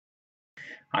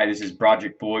Hi, this is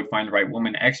Broderick Boyd, Find the Right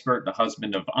Woman expert, the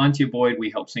husband of Antia Boyd. We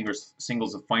help singles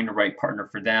to find the right partner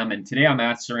for them. And today I'm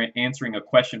answering a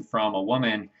question from a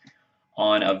woman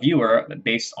on a viewer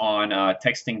based on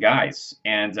texting guys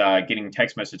and getting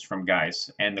text message from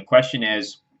guys. And the question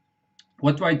is,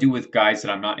 what do I do with guys that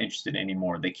I'm not interested in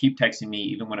anymore? They keep texting me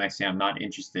even when I say I'm not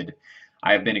interested.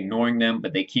 I have been ignoring them,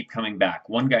 but they keep coming back.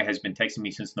 One guy has been texting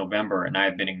me since November, and I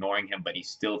have been ignoring him, but he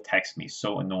still texts me.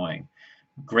 So annoying.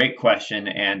 Great question,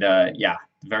 and yeah,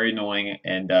 very annoying.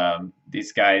 And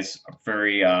these guys are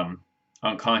very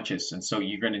unconscious, and so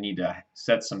you're going to need to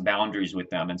set some boundaries with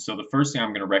them. And so the first thing I'm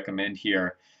going to recommend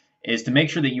here is to make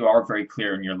sure that you are very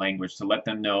clear in your language to let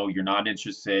them know you're not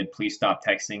interested, please stop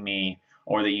texting me,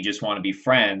 or that you just want to be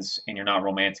friends and you're not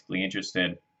romantically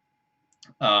interested.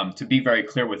 To be very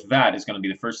clear with that is going to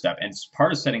be the first step. And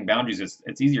part of setting boundaries is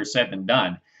it's easier said than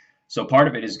done. So part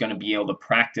of it is going to be able to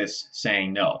practice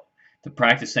saying no, to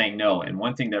practice saying no. And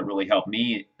one thing that really helped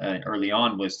me early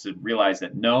on was to realize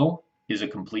that no is a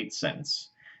complete sentence.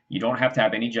 You don't have to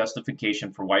have any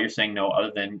justification for why you're saying no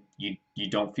other than you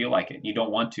don't feel like it. You don't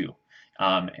want to.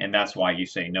 And that's why you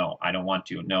say no, I don't want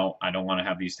to. No, I don't want to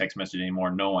have these text messages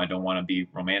anymore. No, I don't want to be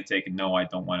romantic. No, I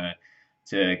don't want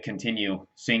to continue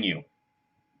seeing you.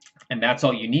 And that's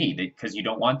all you need because you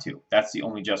don't want to. That's the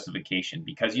only justification.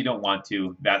 Because you don't want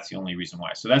to, that's the only reason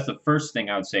why. So that's the first thing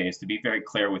I would say is to be very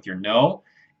clear with your no,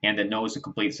 and that no is a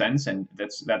complete sentence, and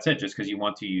that's it. Just because you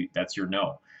want to, that's your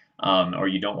no. Or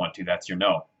you don't want to, that's your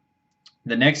no.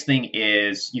 The next thing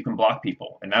is you can block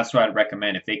people, and that's what I'd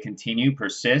recommend. If they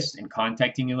persist in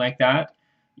contacting you like that,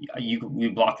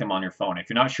 you block them on your phone. If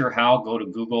you're not sure how, go to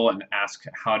Google and ask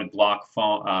how to block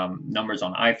phone numbers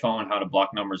on iPhone, how to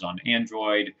block numbers on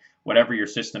Android, whatever your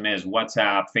system is,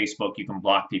 WhatsApp, Facebook, you can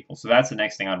block people. So that's the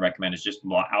next thing I'd recommend is just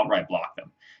outright block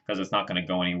them because it's not going to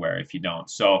go anywhere if you don't.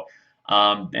 So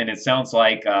and it sounds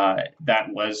like that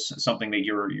was something that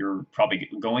you're probably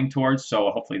going towards. So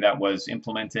hopefully that was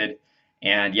implemented.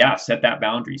 And yeah, set that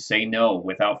boundary. Say no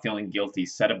without feeling guilty.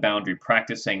 Set a boundary.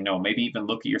 Practice saying no. Maybe even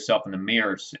look at yourself in the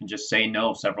mirror and just say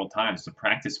no several times to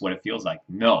practice what it feels like.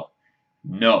 No,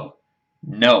 no,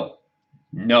 no,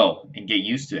 no, and get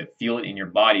used to it. Feel it in your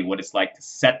body what it's like to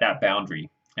set that boundary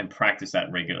and practice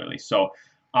that regularly. So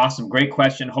awesome, great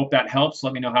question. Hope that helps.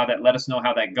 Let us know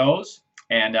how that goes.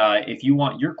 And if you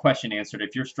want your question answered,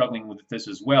 if you're struggling with this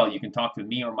as well, you can talk to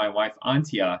me or my wife,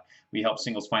 Antia. We help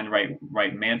singles find the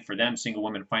right man for them, single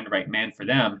women find the right man for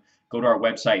them. Go to our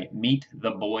website,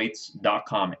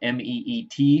 meettheboyds.com,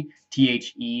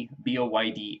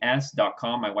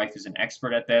 meettheboyds.com. My wife is an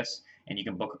expert at this, and you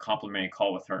can book a complimentary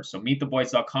call with her. So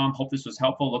meettheboyds.com. Hope this was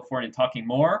helpful. Look forward to talking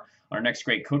more on our next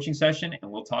great coaching session,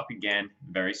 and we'll talk again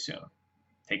very soon.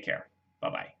 Take care.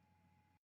 Bye-bye.